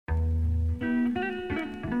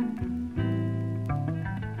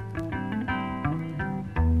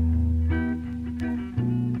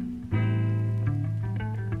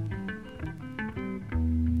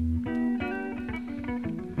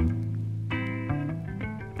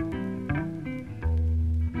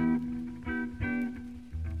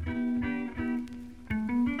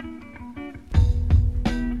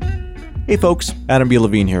Hey folks, Adam B.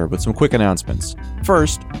 Levine here with some quick announcements.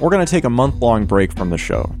 First, we're going to take a month-long break from the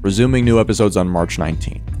show, resuming new episodes on March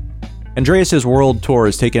 19th. Andreas' world tour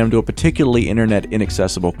has taken him to a particularly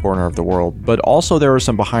internet-inaccessible corner of the world, but also there are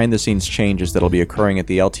some behind-the-scenes changes that'll be occurring at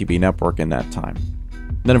the LTB network in that time.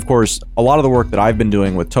 Then, of course, a lot of the work that I've been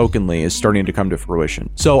doing with Tokenly is starting to come to fruition.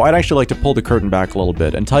 So I'd actually like to pull the curtain back a little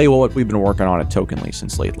bit and tell you what we've been working on at Tokenly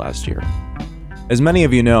since late last year. As many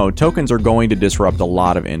of you know, tokens are going to disrupt a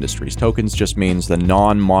lot of industries. Tokens just means the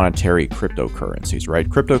non-monetary cryptocurrencies, right?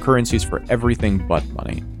 Cryptocurrencies for everything but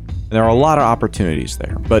money. And there are a lot of opportunities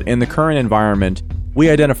there. But in the current environment, we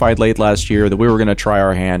identified late last year that we were going to try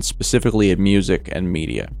our hands specifically at music and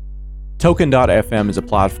media. Token.fm is a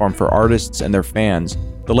platform for artists and their fans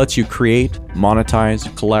that lets you create,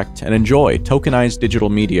 monetize, collect, and enjoy tokenized digital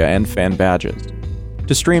media and fan badges.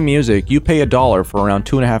 To stream music, you pay $1 for around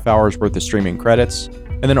 2.5 hours worth of streaming credits,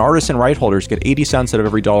 and then artists and right holders get 80 cents out of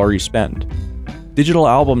every dollar you spend. Digital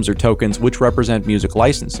albums are tokens which represent music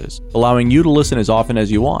licenses, allowing you to listen as often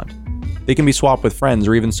as you want. They can be swapped with friends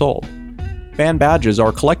or even sold. Fan badges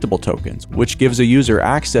are collectible tokens, which gives a user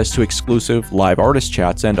access to exclusive live artist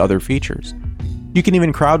chats and other features. You can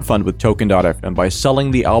even crowdfund with Token.fm by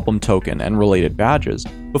selling the album token and related badges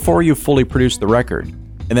before you fully produce the record,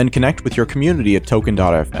 and then connect with your community at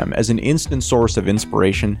Token.fm as an instant source of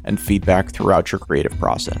inspiration and feedback throughout your creative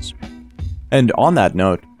process. And on that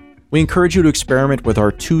note, we encourage you to experiment with our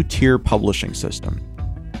 2-tier publishing system.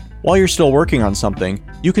 While you're still working on something,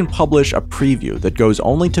 you can publish a preview that goes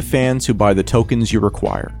only to fans who buy the tokens you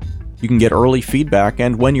require. You can get early feedback,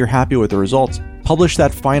 and when you're happy with the results, publish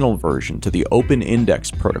that final version to the Open Index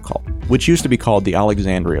protocol, which used to be called the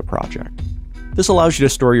Alexandria Project. This allows you to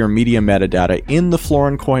store your media metadata in the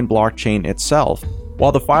Florin Coin blockchain itself,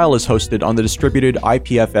 while the file is hosted on the distributed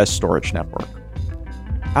IPFS storage network.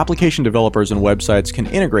 Application developers and websites can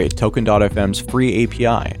integrate Token.fm's free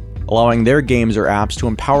API, allowing their games or apps to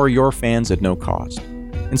empower your fans at no cost.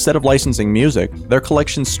 Instead of licensing music, their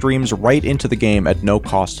collection streams right into the game at no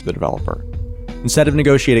cost to the developer. Instead of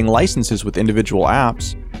negotiating licenses with individual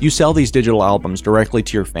apps, you sell these digital albums directly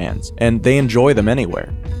to your fans, and they enjoy them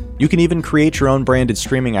anywhere. You can even create your own branded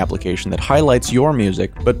streaming application that highlights your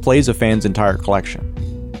music but plays a fan's entire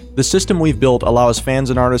collection. The system we've built allows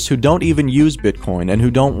fans and artists who don't even use Bitcoin and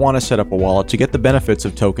who don't want to set up a wallet to get the benefits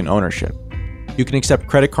of token ownership. You can accept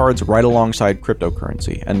credit cards right alongside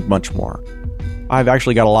cryptocurrency, and much more. I've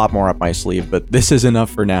actually got a lot more up my sleeve, but this is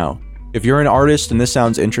enough for now. If you're an artist and this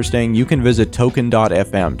sounds interesting, you can visit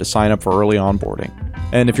Token.fm to sign up for early onboarding.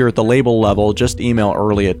 And if you're at the label level, just email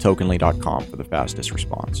early@tokenly.com for the fastest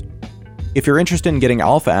response. If you're interested in getting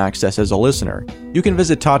alpha access as a listener, you can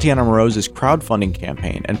visit Tatiana Morose's crowdfunding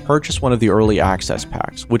campaign and purchase one of the early access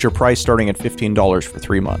packs, which are priced starting at $15 for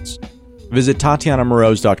 3 months. Visit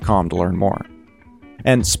TatianaMorose.com to learn more.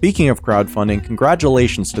 And speaking of crowdfunding,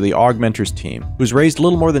 congratulations to the Augmenters team, who's raised a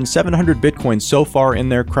little more than 700 Bitcoin so far in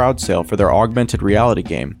their crowd sale for their augmented reality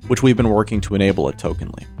game, which we've been working to enable at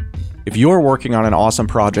Tokenly. If you're working on an awesome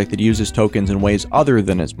project that uses tokens in ways other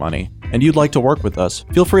than as money, and you'd like to work with us,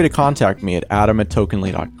 feel free to contact me at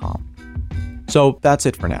adam@tokenly.com. So that's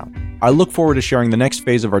it for now. I look forward to sharing the next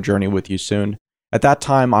phase of our journey with you soon. At that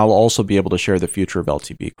time, I'll also be able to share the future of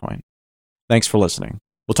LTB Coin. Thanks for listening.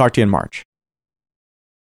 We'll talk to you in March.